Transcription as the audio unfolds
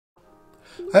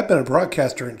I've been a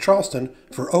broadcaster in Charleston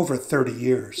for over 30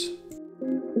 years.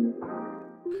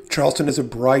 Charleston is a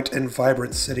bright and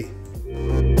vibrant city.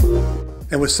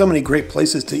 And with so many great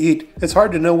places to eat, it's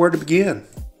hard to know where to begin.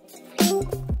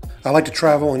 I like to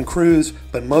travel and cruise,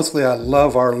 but mostly I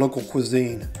love our local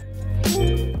cuisine.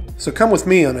 So come with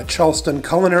me on a Charleston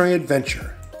culinary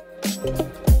adventure.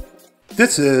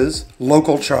 This is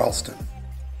Local Charleston.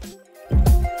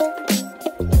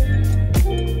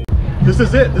 This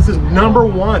is it. This is number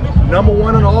one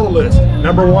on all the lists.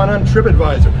 Number one on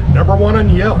TripAdvisor, number one on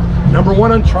Yelp, number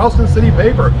one on Charleston City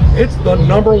Paper. It's the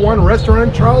number one restaurant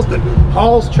in Charleston,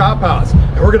 Hall's Chophouse.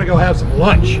 And we're gonna go have some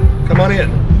lunch. Come on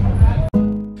in.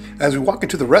 As we walk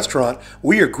into the restaurant,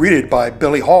 we are greeted by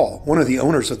Billy Hall, one of the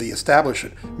owners of the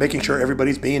establishment, making sure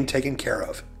everybody's being taken care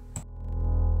of.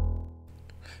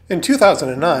 In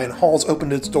 2009, Hall's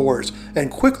opened its doors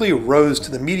and quickly rose to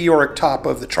the meteoric top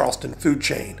of the Charleston food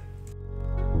chain.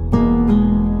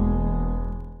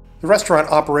 The restaurant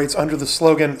operates under the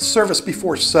slogan, "Service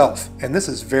before self," and this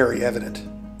is very evident.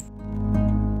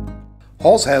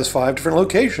 Hall's has 5 different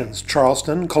locations: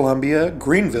 Charleston, Columbia,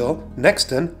 Greenville,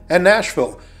 Nexton, and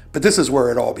Nashville, but this is where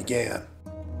it all began.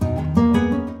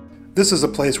 This is a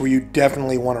place where you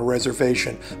definitely want a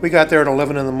reservation. We got there at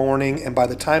 11 in the morning, and by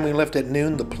the time we left at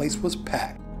noon, the place was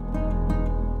packed.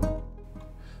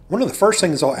 One of the first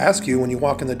things I'll ask you when you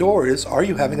walk in the door is, are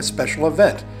you having a special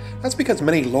event? That's because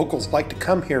many locals like to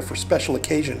come here for special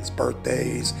occasions,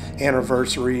 birthdays,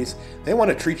 anniversaries. They want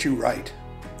to treat you right.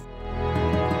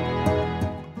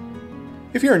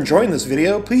 If you're enjoying this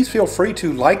video, please feel free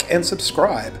to like and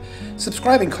subscribe.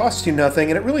 Subscribing costs you nothing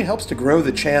and it really helps to grow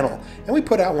the channel. And we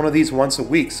put out one of these once a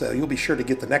week, so you'll be sure to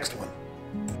get the next one.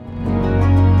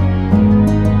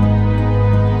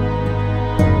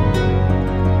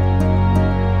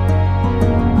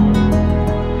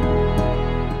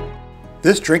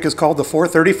 This drink is called the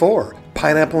 434,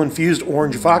 pineapple-infused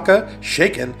orange vodka,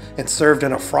 shaken and served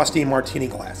in a frosty martini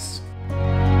glass.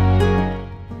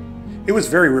 It was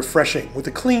very refreshing, with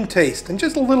a clean taste and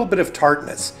just a little bit of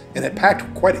tartness, and it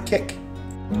packed quite a kick.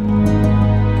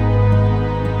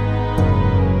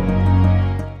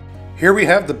 Here we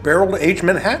have the barreled aged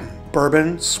Manhattan,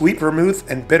 bourbon, sweet vermouth,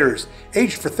 and bitters,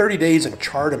 aged for 30 days in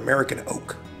charred American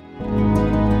oak.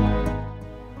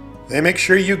 They make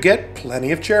sure you get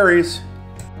plenty of cherries.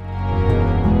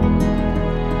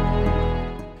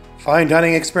 Fine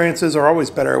dining experiences are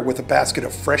always better with a basket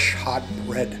of fresh, hot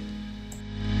bread.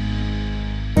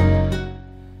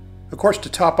 Of course, to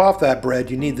top off that bread,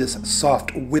 you need this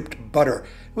soft, whipped butter.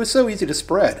 It was so easy to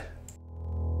spread.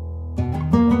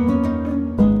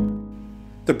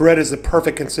 The bread is the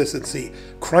perfect consistency.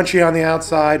 Crunchy on the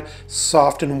outside,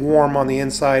 soft and warm on the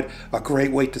inside. A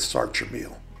great way to start your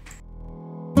meal.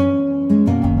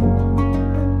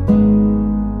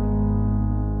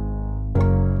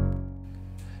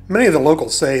 Many of the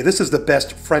locals say this is the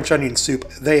best French onion soup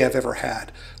they have ever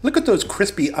had. Look at those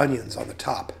crispy onions on the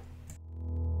top.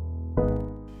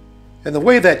 And the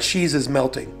way that cheese is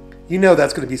melting, you know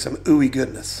that's going to be some ooey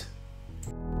goodness.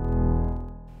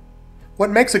 What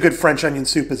makes a good French onion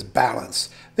soup is balance.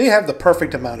 They have the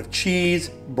perfect amount of cheese,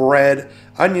 bread,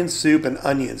 onion soup, and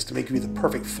onions to make you the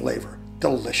perfect flavor.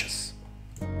 Delicious.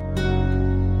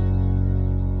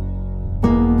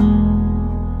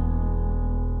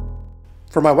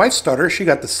 For my wife's starter, she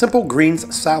got the simple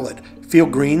greens salad,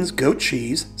 field greens, goat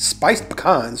cheese, spiced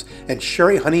pecans, and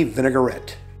sherry honey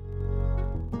vinaigrette.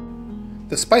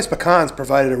 The spiced pecans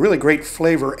provided a really great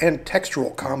flavor and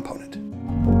textural component.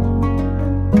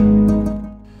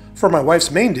 For my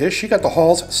wife's main dish, she got the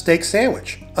Hall's steak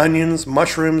sandwich, onions,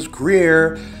 mushrooms,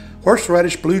 Gruyere,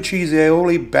 horseradish blue cheese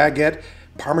aioli, baguette,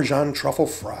 Parmesan truffle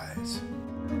fries.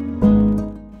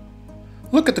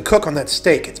 Look at the cook on that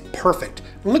steak, it's perfect.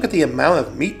 And look at the amount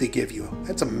of meat they give you,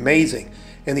 that's amazing.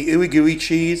 And the ooey gooey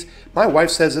cheese, my wife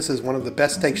says this is one of the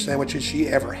best steak sandwiches she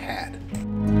ever had.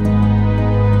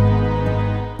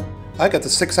 I got the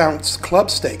 6-ounce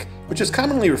club steak, which is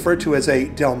commonly referred to as a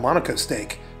Delmonico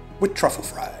steak, with truffle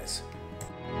fries.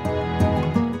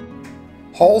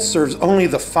 Hall's serves only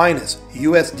the finest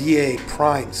USDA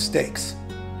prime steaks.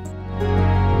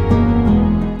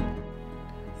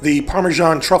 The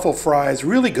Parmesan truffle fries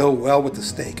really go well with the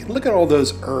steak, and look at all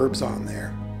those herbs on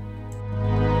there.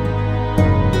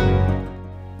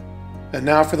 And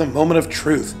now for the moment of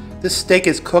truth. This steak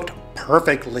is cooked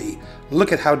perfectly.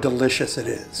 Look at how delicious it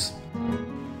is.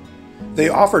 They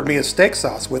offered me a steak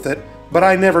sauce with it, but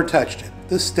I never touched it.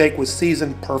 This steak was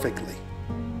seasoned perfectly.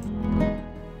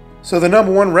 So the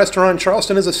 #1 restaurant in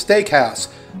Charleston is a steakhouse,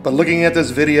 but looking at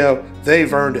this video,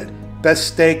 they've earned it. Best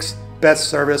steaks, best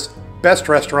service, best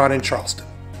restaurant in Charleston.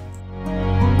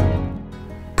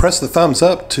 press the thumbs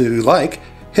up to like,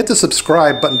 hit the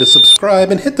subscribe button to subscribe,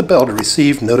 and hit the bell to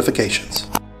receive notifications.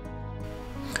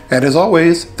 And as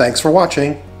always, thanks for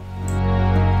watching.